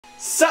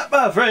Sup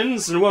my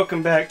friends, and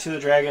welcome back to the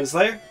Dragon's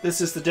Lair.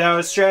 This is the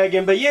Taoist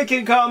Dragon, but you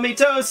can call me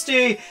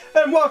Toasty,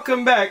 and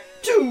welcome back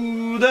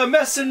to the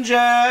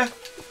messenger.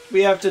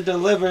 We have to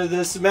deliver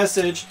this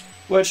message,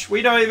 which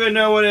we don't even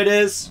know what it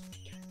is.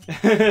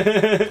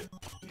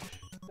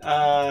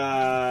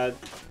 I'm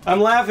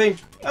laughing.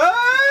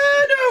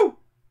 No!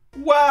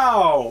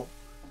 Wow!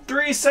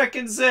 3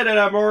 seconds in and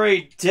I'm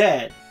already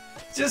dead.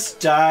 Just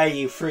die,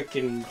 you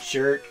freaking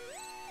jerk.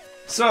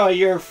 It's all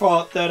your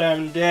fault that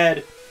I'm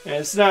dead. And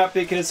it's not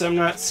because I'm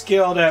not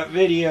skilled at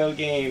video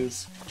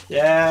games.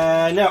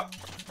 No.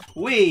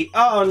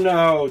 Oh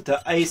no,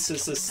 the ice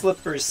is a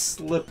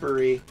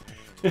slippery.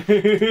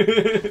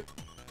 The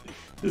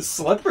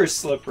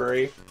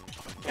slippery?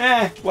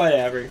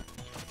 Whatever.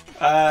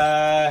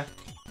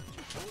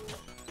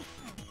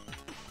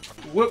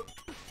 Whoop.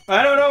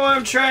 I don't know what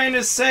I'm trying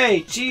to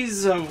say.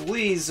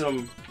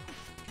 Jeez-um.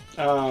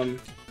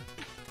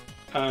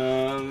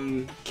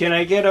 Can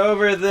I get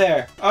over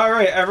there?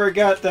 Alright, I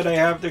forgot that I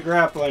have the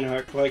grappling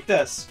hook like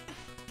this.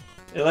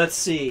 Let's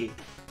see.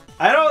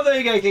 I don't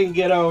think I can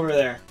get over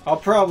there. I'll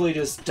probably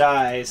just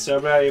die, so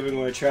I'm not even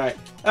going to try.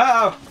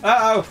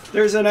 Uh-oh!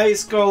 There's an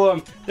ice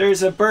golem,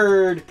 there's a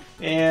bird,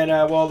 and,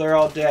 well, they're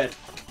all dead.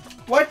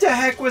 What the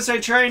heck was I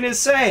trying to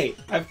say?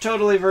 I've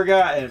totally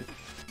forgotten.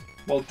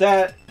 Well,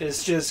 that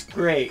is just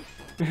great.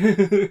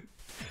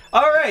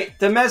 Alright,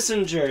 the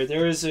messenger.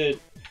 There was a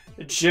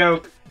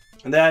joke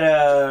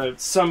that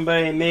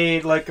somebody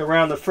made like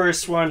around the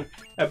first one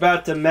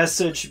about the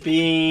message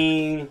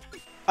being...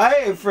 I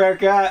have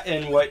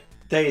forgotten what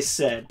they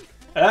said.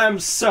 I'm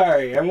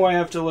sorry, I'm going to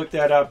have to look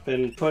that up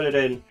and put it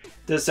in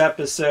this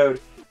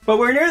episode. But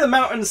we're near the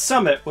mountain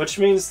summit, which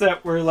means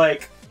that we're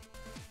like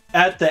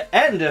at the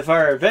end of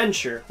our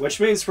adventure,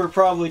 which means we're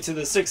probably to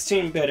the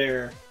 16-bit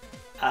era.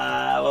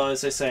 What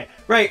was I saying?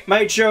 Right,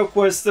 my joke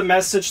was the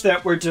message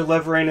that we're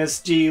delivering is,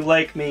 do you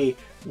like me?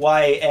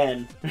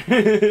 YN.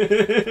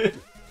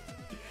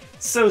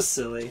 So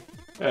silly.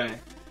 Alright.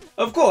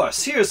 Of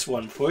course, here's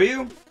one for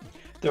you.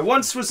 There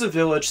once was a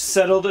village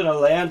settled in a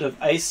land of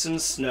ice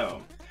and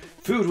snow.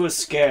 Food was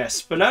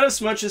scarce, but not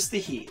as much as the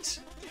heat.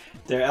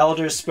 Their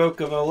elders spoke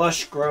of a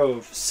lush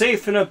grove,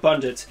 safe and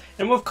abundant,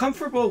 and with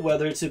comfortable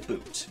weather to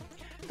boot.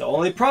 The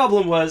only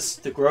problem was,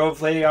 the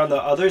grove lay on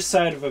the other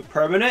side of a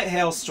permanent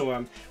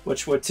hailstorm,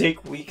 which would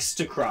take weeks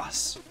to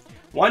cross.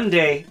 One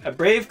day, a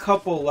brave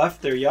couple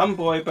left their young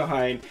boy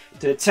behind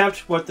to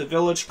attempt what the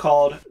village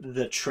called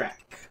the trek.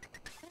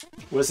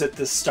 Was it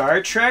the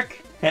Star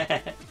Trek?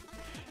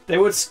 They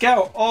would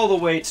scout all the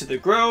way to the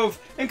grove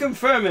and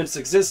confirm its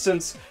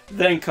existence,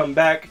 then come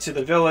back to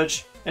the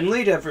village and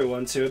lead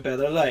everyone to a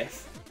better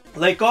life.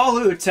 Like all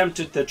who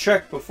attempted the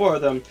trek before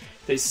them,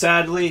 they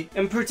sadly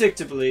and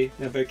predictably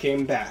never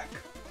came back.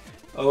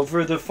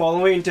 Over the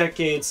following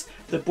decades,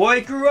 the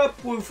boy grew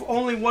up with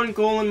only one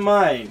goal in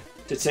mind: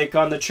 to take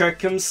on the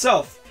trek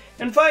himself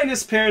and find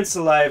his parents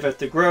alive at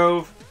the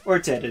grove or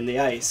dead in the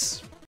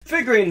ice.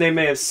 Figuring they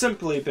may have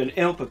simply been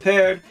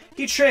ill-prepared,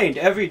 he trained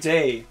every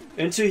day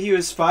until he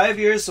was 5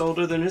 years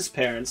older than his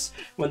parents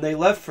when they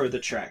left for the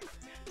trek,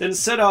 then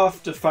set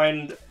off for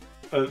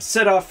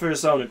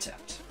his own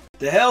attempt.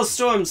 The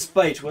hailstorm's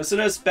bite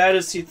wasn't as bad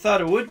as he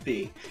thought it would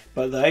be,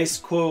 but the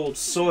ice-cold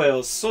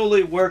soil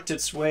slowly worked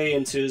its way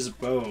into his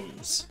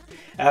bones.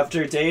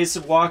 After days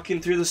of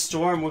walking through the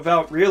storm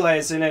without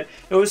realizing it,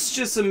 it was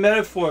just a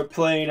metaphor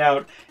playing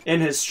out in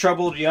his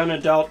troubled young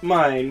adult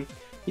mind,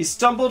 he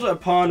stumbled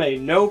upon a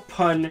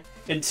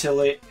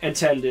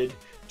no-pun-intended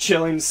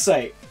chilling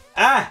sight.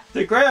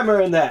 The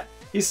grammar in that!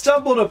 He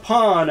stumbled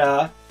upon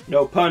a,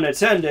 no pun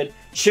intended,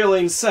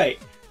 chilling sight.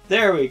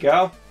 There we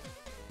go.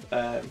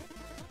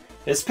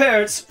 His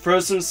parents,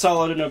 frozen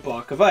solid in a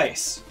block of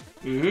ice.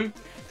 The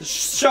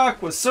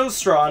shock was so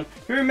strong,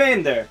 he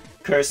remained there,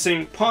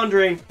 cursing,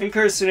 pondering, and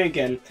cursing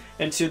again,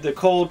 until the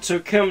cold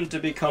took him to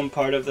become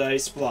part of the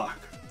ice block.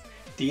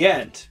 The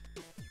end.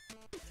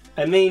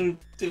 I mean,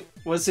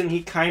 wasn't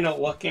he kind of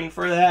looking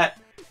for that?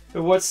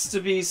 What's to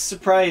be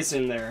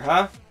surprising there,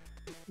 huh?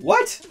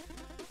 What?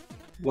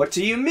 What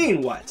do you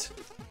mean, what?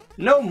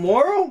 No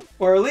moral?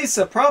 Or at least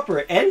a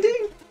proper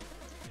ending?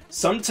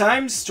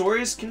 Sometimes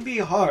stories can be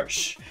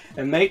harsh,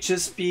 and might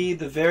just be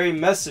the very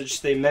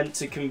message they meant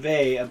to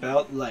convey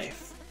about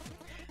life.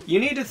 You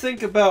need to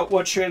think about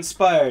what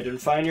transpired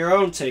and find your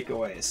own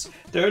takeaways.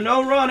 There are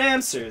no wrong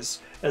answers,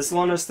 as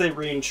long as they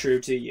ring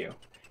true to you.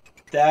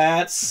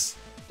 That's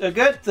a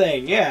good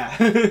thing, yeah.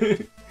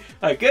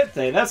 A good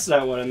thing, that's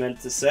not what I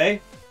meant to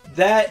say.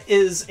 That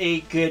is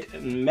a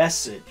good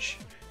message.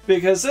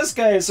 Because this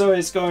guy is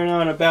always going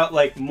on about,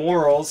 like,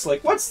 morals.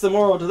 Like, what's the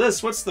moral to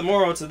this? What's the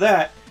moral to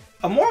that?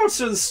 A moral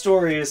to the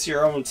story is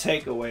your own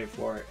takeaway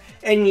for it.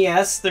 And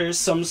yes, there's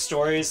some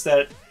stories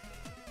that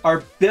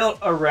are built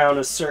around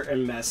a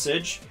certain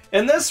message.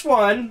 And this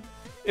one,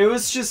 it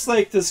was just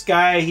like this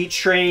guy, he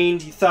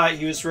trained, he thought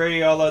he was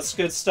ready, all that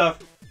good stuff.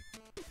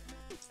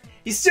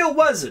 He still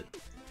wasn't.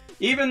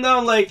 Even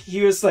though, like,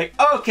 he was like,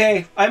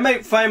 okay, I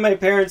might find my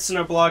parents in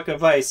a block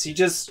of ice. He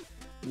just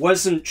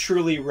wasn't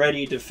truly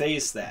ready to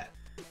face that.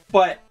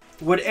 But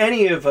would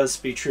any of us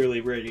be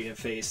truly ready to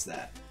face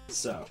that?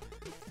 So,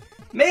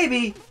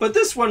 maybe, but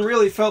this one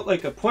really felt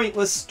like a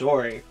pointless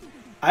story.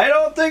 I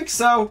don't think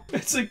so.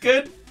 It's a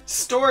good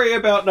story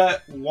about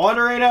not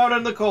wandering out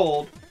in the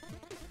cold.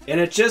 And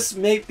it just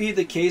may be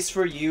the case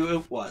for you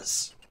it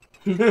was.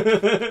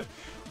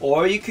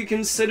 Or you could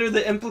consider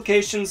the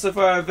implications of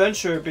our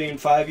adventurer being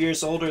 5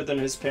 years older than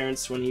his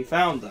parents when he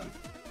found them.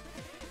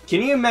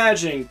 Can you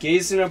imagine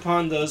gazing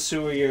upon those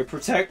who were your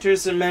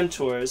protectors and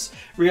mentors,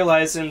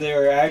 realizing they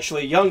were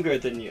actually younger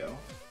than you?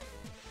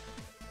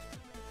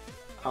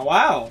 Oh,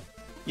 wow.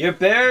 Your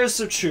bearers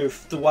of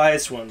truth, the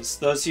wise ones,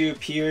 those you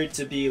appeared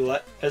to be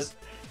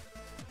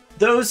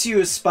those you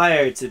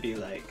aspired to be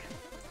like.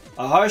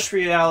 A harsh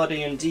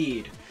reality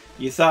indeed.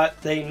 You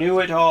thought they knew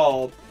it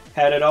all,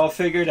 had it all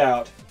figured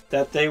out,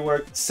 that they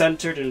were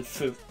centered and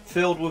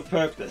filled with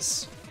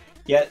purpose.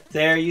 Yet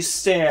there you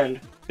stand,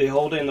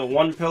 beholding the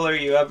one pillar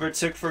you ever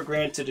took for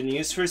granted and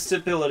used for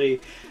stability,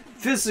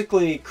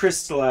 physically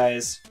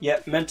crystallized,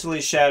 yet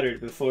mentally shattered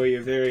before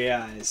your very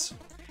eyes.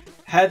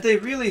 Had they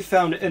really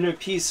found inner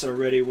peace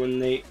already when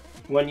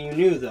you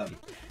knew them,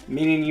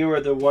 meaning you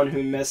were the one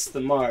who missed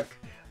the mark,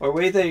 or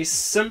were they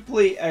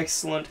simply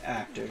excellent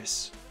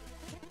actors?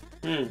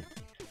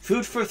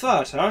 Food for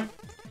thought, huh?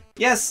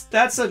 Yes,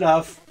 that's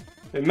enough.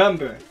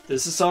 Remember,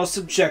 this is all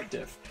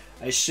subjective.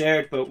 I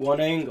shared but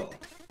one angle.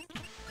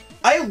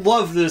 I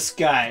love this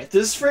guy.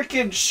 This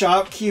freaking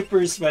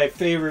shopkeeper's my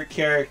favorite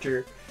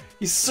character.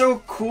 He's so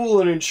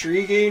cool and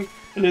intriguing,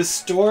 and his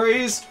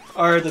stories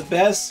are the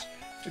best.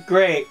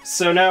 Great,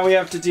 so now we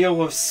have to deal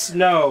with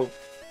snow.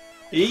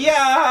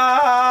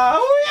 Yeah!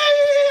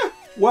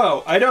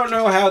 Whoa, I don't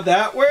know how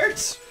that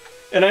works,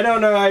 and I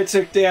don't know how I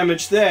took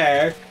damage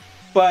there,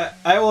 but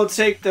I will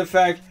take the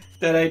fact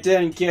that I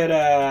didn't get,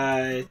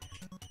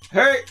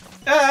 hurt.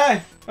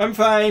 I'm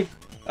fine.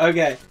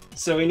 Okay,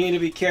 so we need to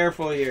be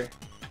careful here.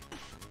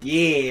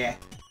 Yeah,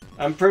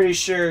 I'm pretty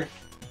sure.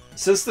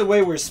 Is this the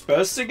way we're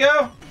supposed to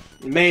go?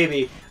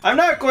 Maybe. I'm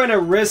not going to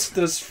risk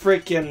this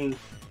freaking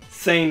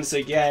things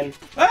again.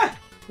 I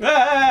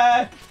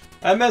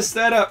messed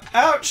that up.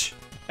 Ouch!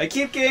 I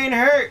keep getting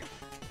hurt.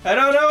 I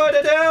don't know what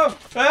to do.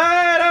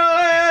 I don't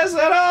know this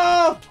at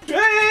all.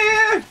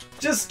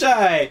 Just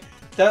die.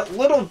 That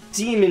little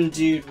demon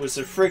dude was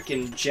a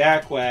freaking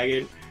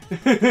jackwagon.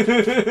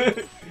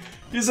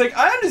 He's like,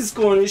 I'm just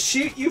going to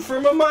shoot you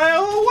from a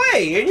mile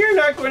away, and you're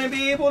not going to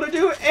be able to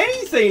do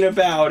anything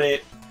about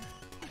it.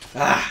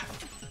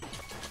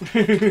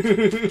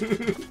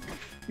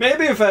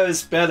 Maybe if I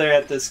was better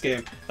at this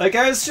game. Like,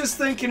 I was just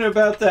thinking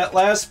about that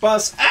last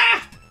boss.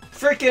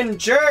 Freaking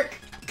jerk!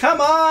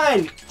 Come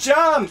on!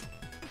 Jump!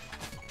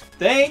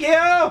 Thank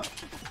you!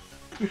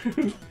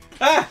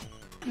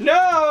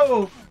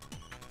 No!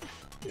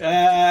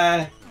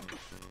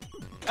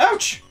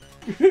 Ouch!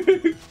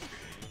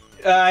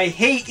 I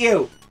hate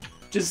you!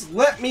 Just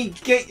let me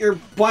get your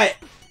butt,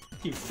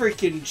 you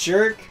freaking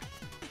jerk!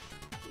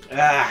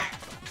 Come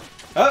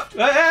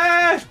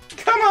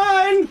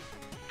on!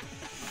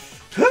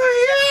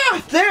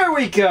 Yeah! There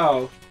we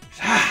go!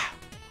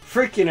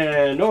 Freaking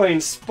an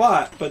annoying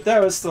spot, but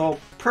that was the whole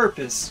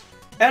purpose.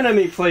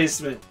 Enemy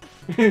placement.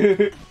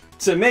 To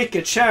make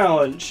a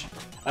challenge.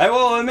 I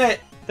will admit,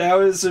 that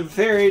was a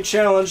very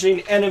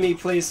challenging enemy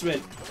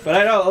placement, but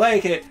I don't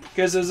like it,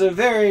 because it was a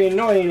very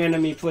annoying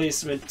enemy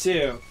placement,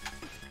 too.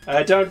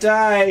 Don't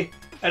die!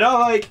 I don't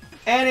like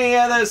any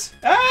of this!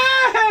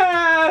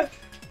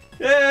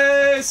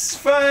 It's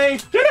fine!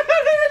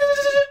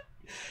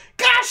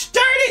 Gosh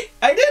darn it!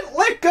 I didn't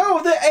let go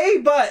of the A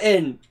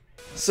button!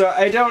 So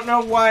I don't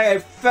know why I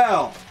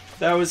fell.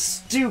 That was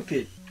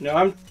stupid. No,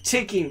 I'm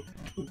taking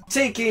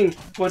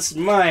what's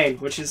mine,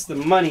 which is the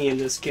money in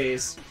this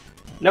case.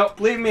 Nope,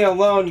 leave me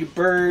alone, you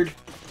bird.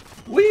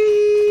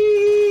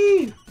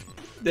 Whee!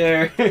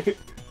 There.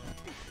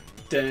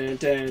 Dun,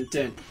 dun,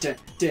 dun, dun,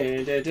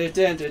 dun, dun, dun,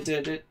 dun, dun,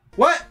 dun, dun.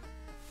 What?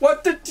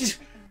 What the?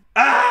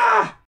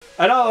 I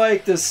don't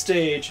like this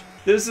stage.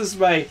 This is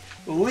my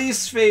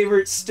least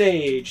favorite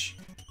stage.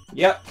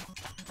 Yep.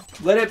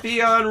 Let it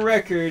be on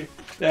record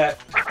that...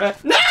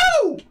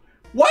 No!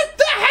 What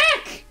the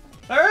heck?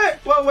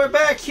 Alright, well, we're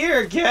back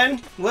here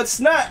again. Let's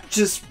not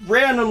just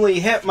randomly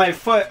hit my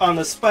foot on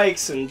the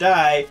spikes and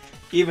die,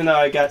 even though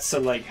I got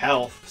some, like,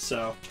 health,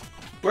 so...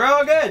 We're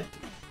all good.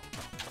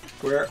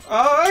 We're...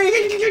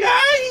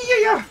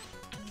 Oh,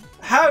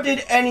 how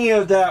did any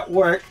of that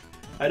work?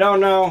 I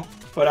don't know,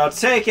 but I'll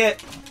take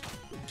it.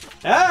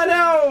 Oh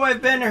no,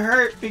 I've been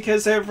hurt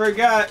because I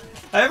forgot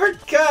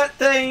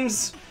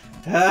things.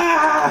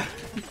 I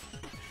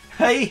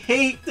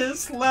hate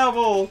this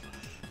level.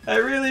 I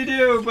really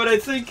do, but I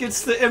think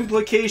it's the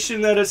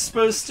implication that it's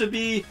supposed to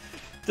be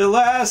the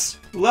last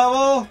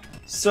level.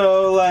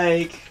 So,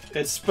 like,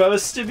 it's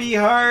supposed to be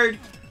hard,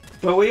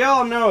 but we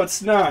all know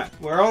it's not.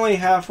 We're only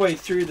halfway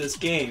through this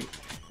game.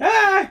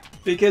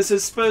 Because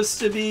it's supposed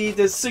to be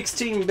the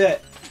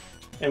 16-bit.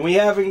 And we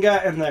haven't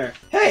gotten there.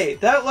 Hey,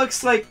 that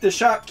looks like the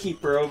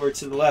shopkeeper over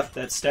to the left,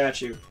 that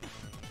statue.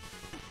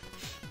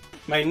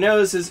 My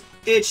nose is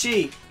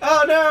itchy.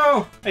 Oh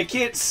no! I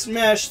can't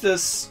smash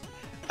this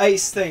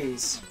ice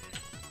things.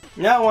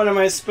 Now what am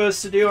I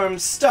supposed to do? I'm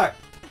stuck.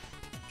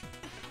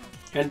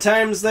 In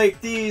times like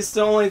these,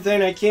 the only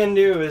thing I can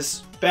do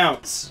is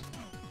bounce.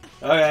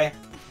 Okay.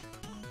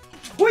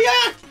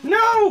 Hoo-yah!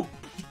 No!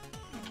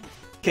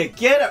 Okay,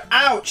 get him!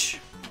 Ouch!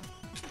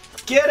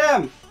 Get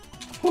him!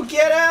 Oh,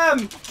 get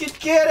him!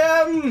 Get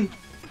him!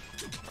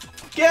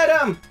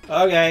 Get him!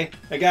 Okay,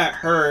 I got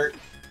hurt.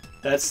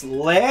 That's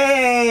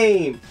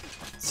lame!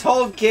 This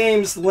whole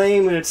game's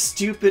lame and it's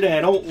stupid and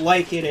I don't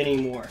like it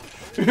anymore.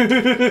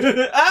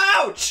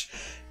 Ouch!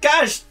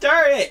 Gosh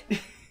darn it!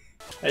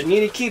 I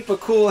need to keep a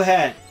cool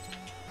head.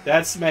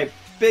 That's my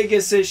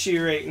biggest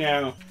issue right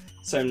now.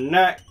 So I'm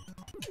not...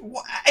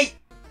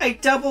 I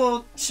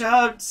double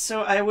jumped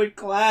so I would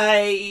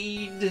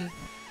glide.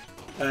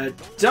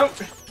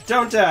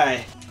 Don't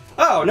die.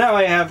 Oh, now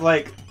I have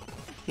like...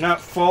 not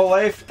full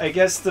life. I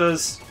guess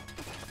those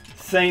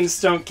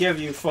things don't give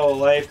you full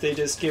life. They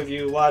just give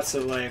you lots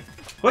of life.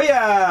 Oh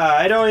yeah!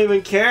 I don't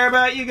even care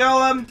about you,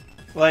 Golem.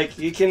 Like,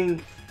 you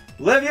can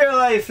live your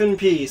life in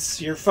peace.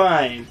 You're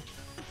fine.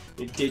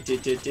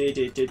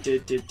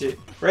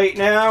 Right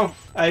now,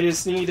 I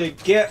just need to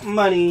get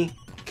money,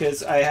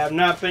 because I have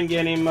not been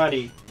getting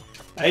money.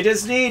 I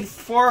just need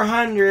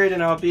 400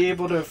 and I'll be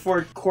able to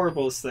afford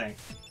Corbel's thing.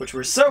 Which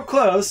we're so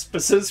close,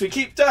 but since we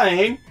keep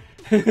dying...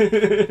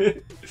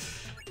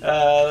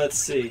 let's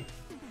see.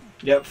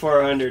 Yep,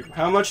 400.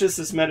 How much is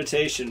this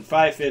meditation?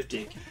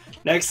 550.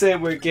 Next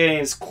thing we're getting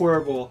is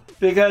Corbel.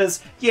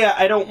 Because, yeah,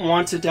 I don't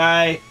want to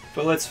die,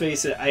 but let's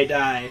face it, I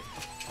die.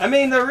 I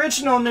mean, the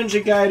original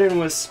Ninja Gaiden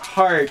was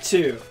hard,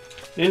 too.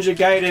 Ninja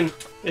Gaiden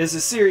is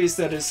a series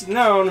that is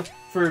known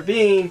for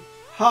being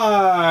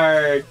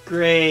hard.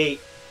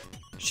 Great.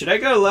 Should I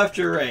go left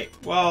or right?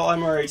 Well,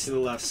 I'm already to the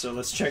left, so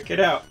let's check it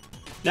out.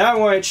 Now I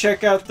want to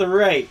check out the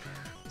right.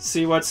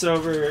 See what's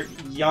over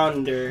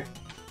yonder.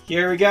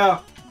 Here we go.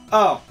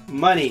 Oh,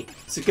 money.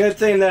 It's a good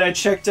thing that I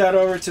checked out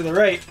over to the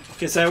right,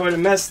 because I would have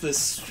messed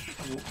this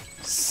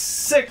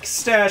sick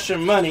stash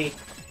of money.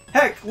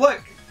 Heck,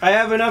 look! I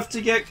have enough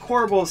to get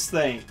Corbel's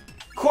thing.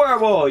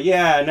 Corbel!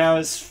 Yeah, now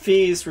his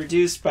fee's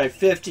reduced by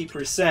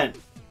 50%.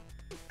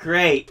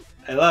 Great.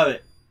 I love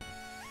it.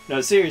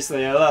 No,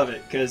 seriously, I love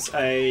it, because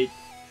I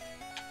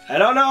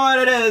don't know what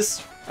it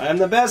is. I'm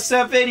the best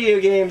at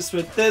video games,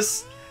 but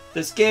this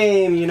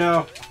game, you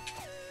know,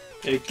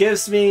 it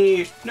gives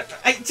me... No,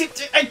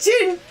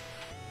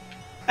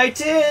 I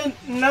did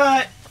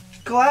not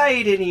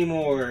glide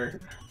anymore.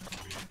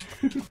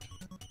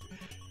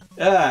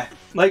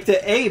 Like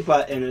the A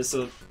button is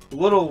a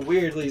little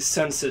weirdly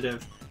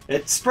sensitive.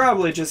 It's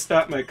probably just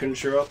not my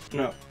control.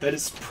 No, but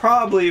it's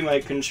probably my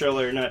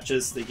controller, not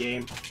just the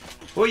game.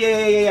 Oh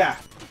yeah.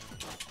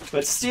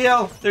 But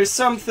still, there's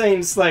some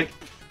things like,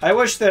 I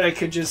wish that I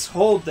could just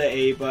hold the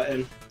A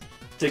button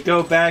to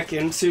go back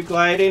into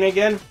gliding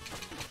again.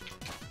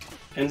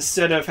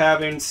 Instead of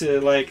having to,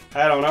 like,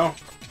 I don't know.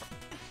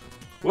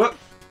 Whoop.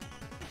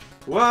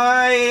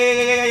 Why?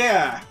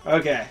 Yeah.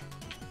 Okay.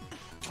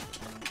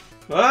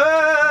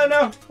 Oh,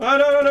 no. Oh,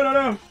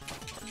 no.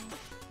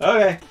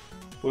 Okay.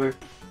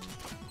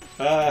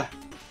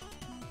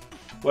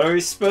 What are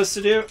we supposed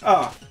to do?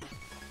 Oh.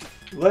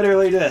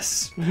 Literally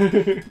this.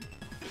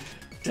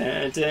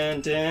 Dun.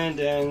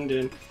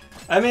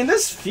 I mean,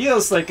 this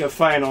feels like a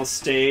final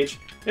stage.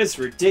 It's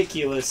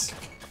ridiculous.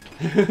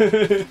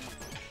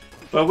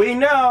 But we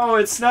know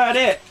it's not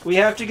it. We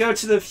have to go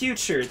to the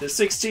future, the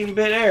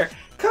 16-bit era.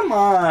 Come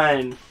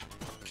on.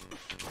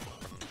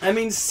 I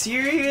mean,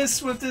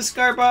 serious with this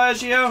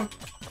Garbaggio?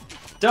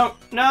 Don't.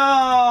 No,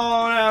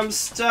 I'm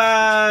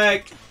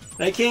stuck.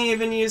 I can't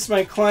even use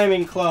my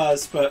climbing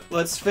claws, but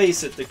let's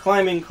face it, the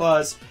climbing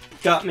claws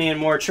got me in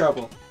more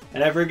trouble.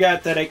 And I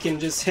forgot that I can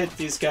just hit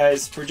these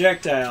guys'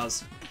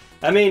 projectiles.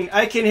 I mean,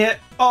 I can hit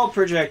all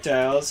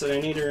projectiles, and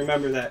I need to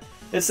remember that.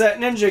 It's that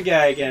ninja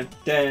guy again.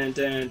 Dun.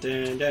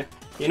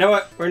 You know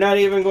what? We're not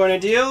even going to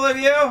deal with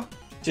you.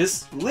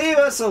 Just leave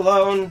us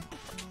alone.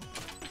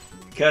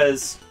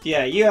 Because,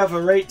 yeah, you have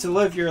a right to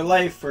live your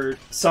life or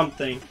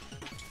something.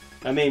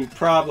 I mean,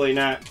 probably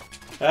not.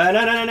 No.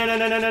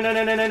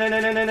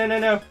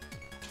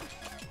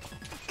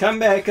 Come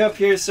back up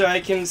here so I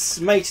can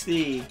smite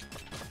thee.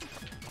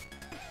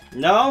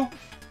 No?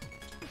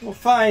 Well,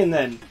 fine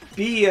then.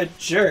 Be a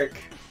jerk.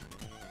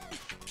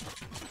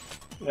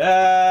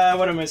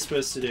 What am I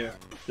supposed to do?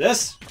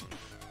 This?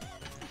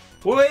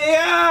 Well,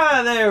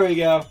 yeah, there we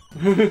go.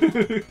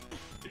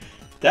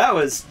 That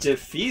was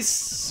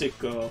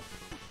difficico.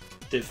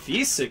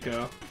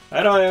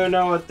 I don't even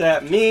know what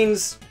that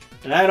means,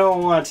 and I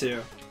don't want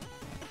to.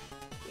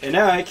 And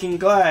now I can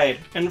glide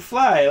and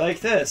fly like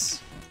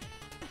this.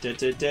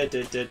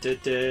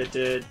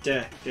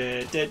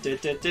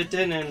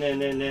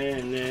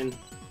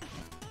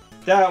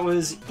 That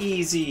was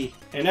easy,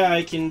 and now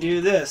I can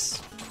do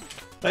this.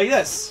 Like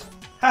this.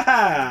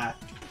 Haha!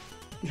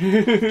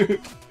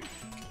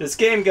 This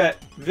game got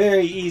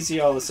very easy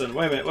all of a sudden.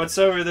 Wait a minute, what's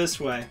over this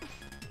way?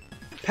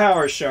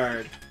 Power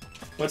shard.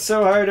 What's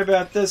so hard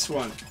about this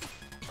one?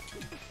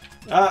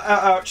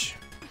 Ouch.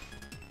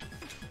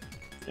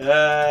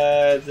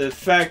 The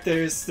fact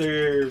there's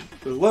the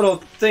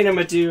little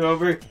thingamado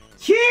over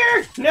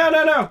here.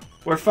 No.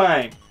 We're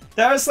fine.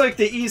 That was like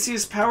the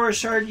easiest power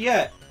shard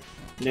yet.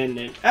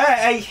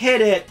 I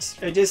hit it.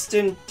 I just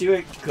didn't do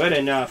it good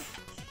enough.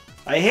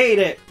 I hate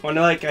it when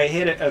like I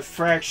hit it a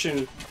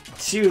fraction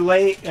too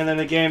late and then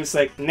the game's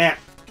like, nah.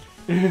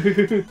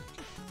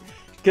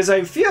 Because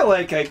I feel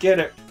like I get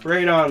it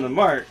right on the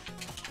mark.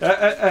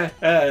 I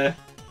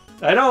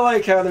don't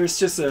like how there's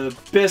just a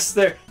abyss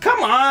there.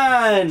 Come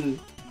on!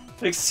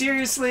 Like,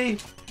 seriously?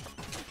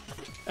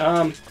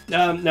 No.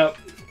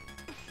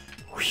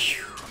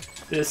 Whew.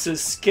 This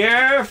is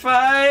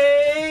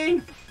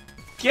scarifying!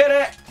 Get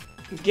it!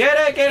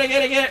 Get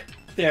it!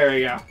 There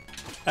we go.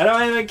 I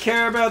don't even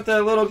care about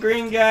the little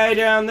green guy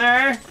down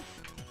there.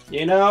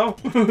 You know?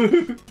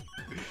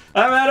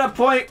 I'm at a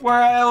point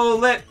where I will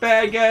let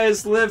bad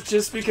guys live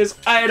just because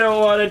I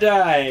don't want to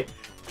die.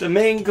 The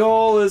main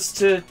goal is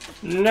to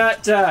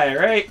not die,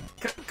 right?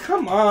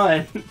 Come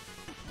on.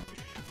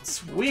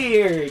 It's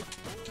weird.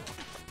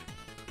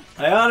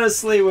 I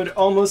honestly would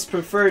almost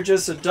prefer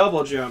just a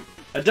double jump.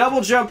 A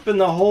double jump and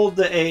the hold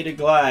the A to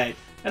glide.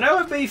 And I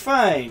would be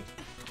fine.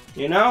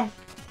 You know?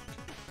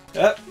 No.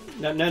 I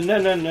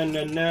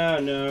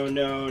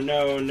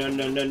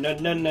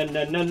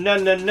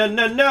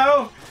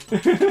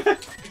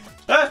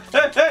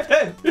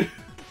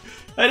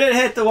didn't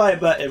hit the Y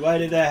button. Why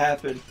did that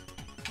happen?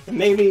 It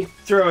made me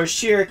throw a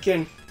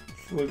shuriken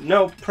with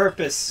no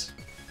purpose.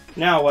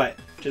 Now what?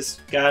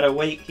 Just gotta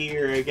wait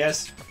here, I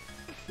guess.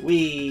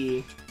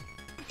 Wee.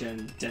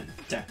 Dun dun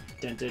dun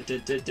dun dun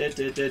dun dun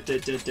dun dun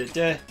dun dun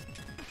dun.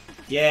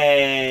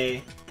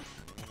 Yay!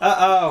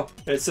 Uh-oh!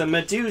 It's a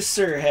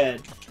Medusa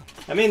head.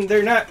 I mean,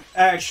 they're not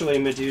actually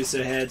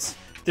Medusa heads.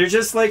 They're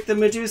just like the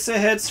Medusa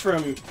heads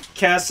from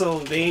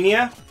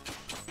Castlevania,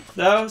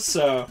 though,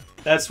 so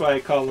that's why I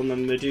call them the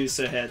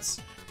Medusa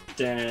heads.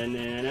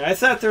 I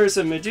thought there was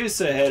a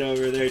Medusa head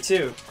over there,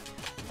 too.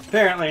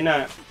 Apparently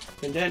not.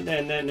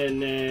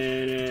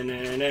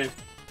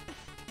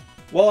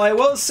 Well, I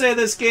will say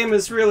this game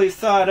is really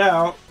thought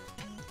out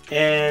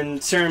in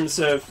terms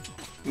of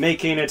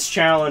making its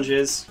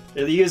challenges.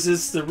 It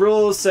uses the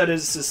rules that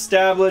is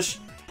established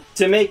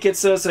to make it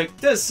so it's like,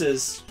 this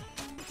is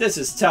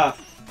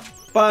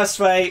tough. Boss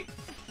fight.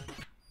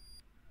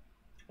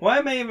 Why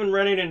am I even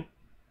running in?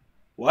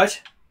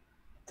 What?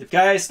 The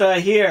guy's not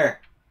here.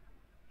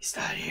 He's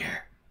not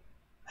here.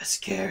 That's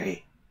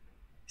scary.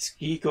 Is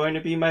he going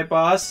to be my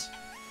boss?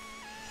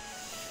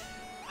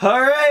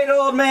 Alright,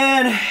 old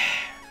man.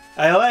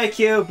 I like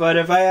you, but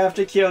if I have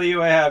to kill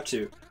you, I have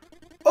to.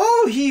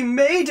 Oh, he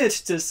made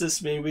it! Does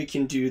this mean we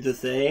can do the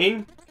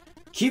thing?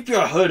 Keep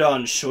your hood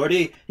on,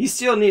 shorty. He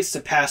still needs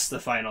to pass the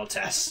final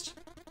test.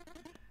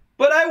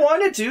 But I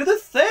want to do the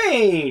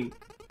thing!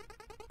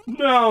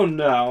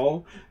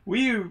 No.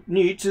 We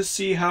need to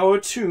see how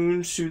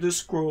attuned to the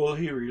scroll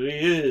he really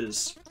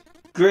is.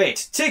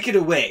 Great. Take it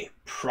away,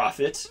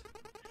 prophet.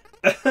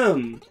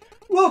 Ahem.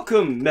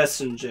 Welcome,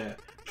 messenger.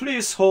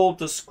 Please hold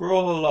the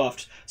scroll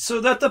aloft so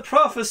that the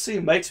prophecy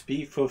might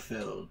be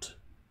fulfilled.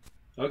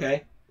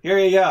 Okay. Here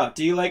you go.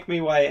 Do you like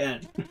me,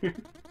 YN?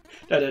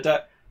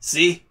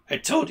 See? I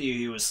told you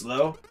he was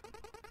slow.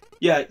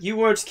 Yeah, you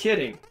weren't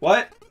kidding.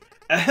 What?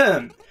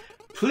 Ahem.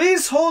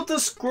 Please hold the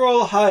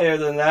scroll higher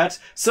than that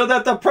so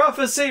that the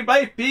prophecy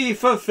might be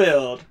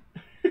fulfilled.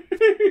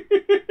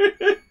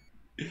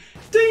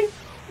 Ding!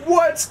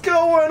 What's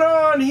going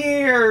on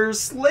here?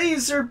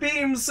 Laser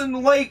beams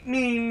and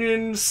lightning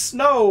and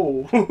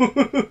snow.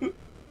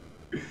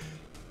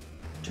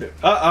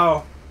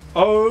 Uh-oh.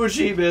 Oh,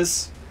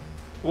 Jeebus.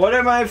 What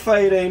am I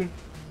fighting?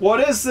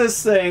 What is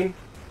this thing?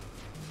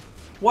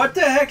 What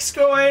the heck's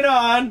going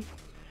on?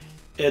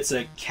 It's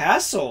a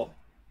castle.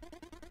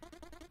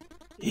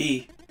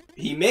 He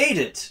made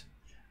it.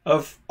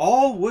 Of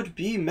all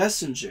would-be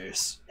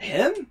messengers.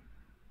 Him?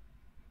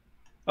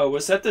 Oh,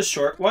 was that the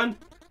short one?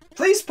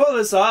 Please pull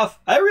this off.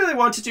 I really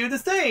want to do the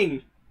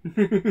thing.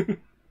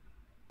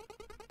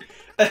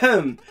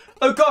 Ahem.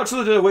 A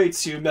gauntlet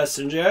awaits you,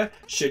 messenger.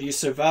 Should you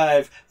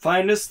survive,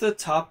 find us at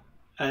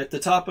the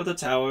top of the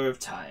Tower of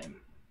Time.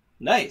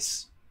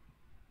 Nice. ...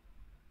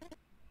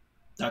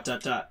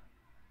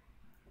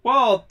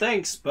 Well,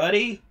 thanks,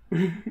 buddy.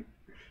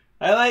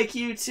 I like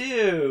you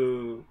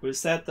too.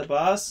 Was that the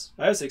boss?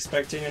 I was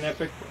expecting an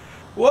epic...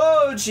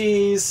 Whoa,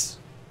 jeez.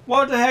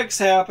 What the heck's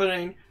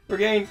happening? We're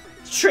getting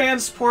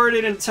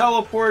transported and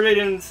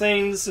teleported and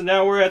things, and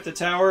now we're at the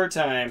Tower of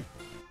Time.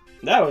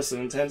 That was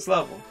an intense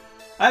level.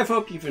 I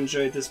hope you've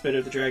enjoyed this bit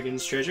of the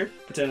Dragon's Treasure.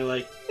 Pretend to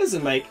like is a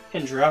mic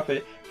and drop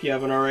it. If you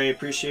haven't already,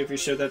 appreciate if you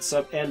show that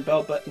sub and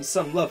bell button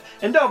some love.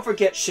 And don't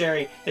forget,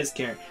 sharing is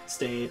caring.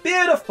 Stay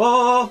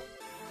beautiful!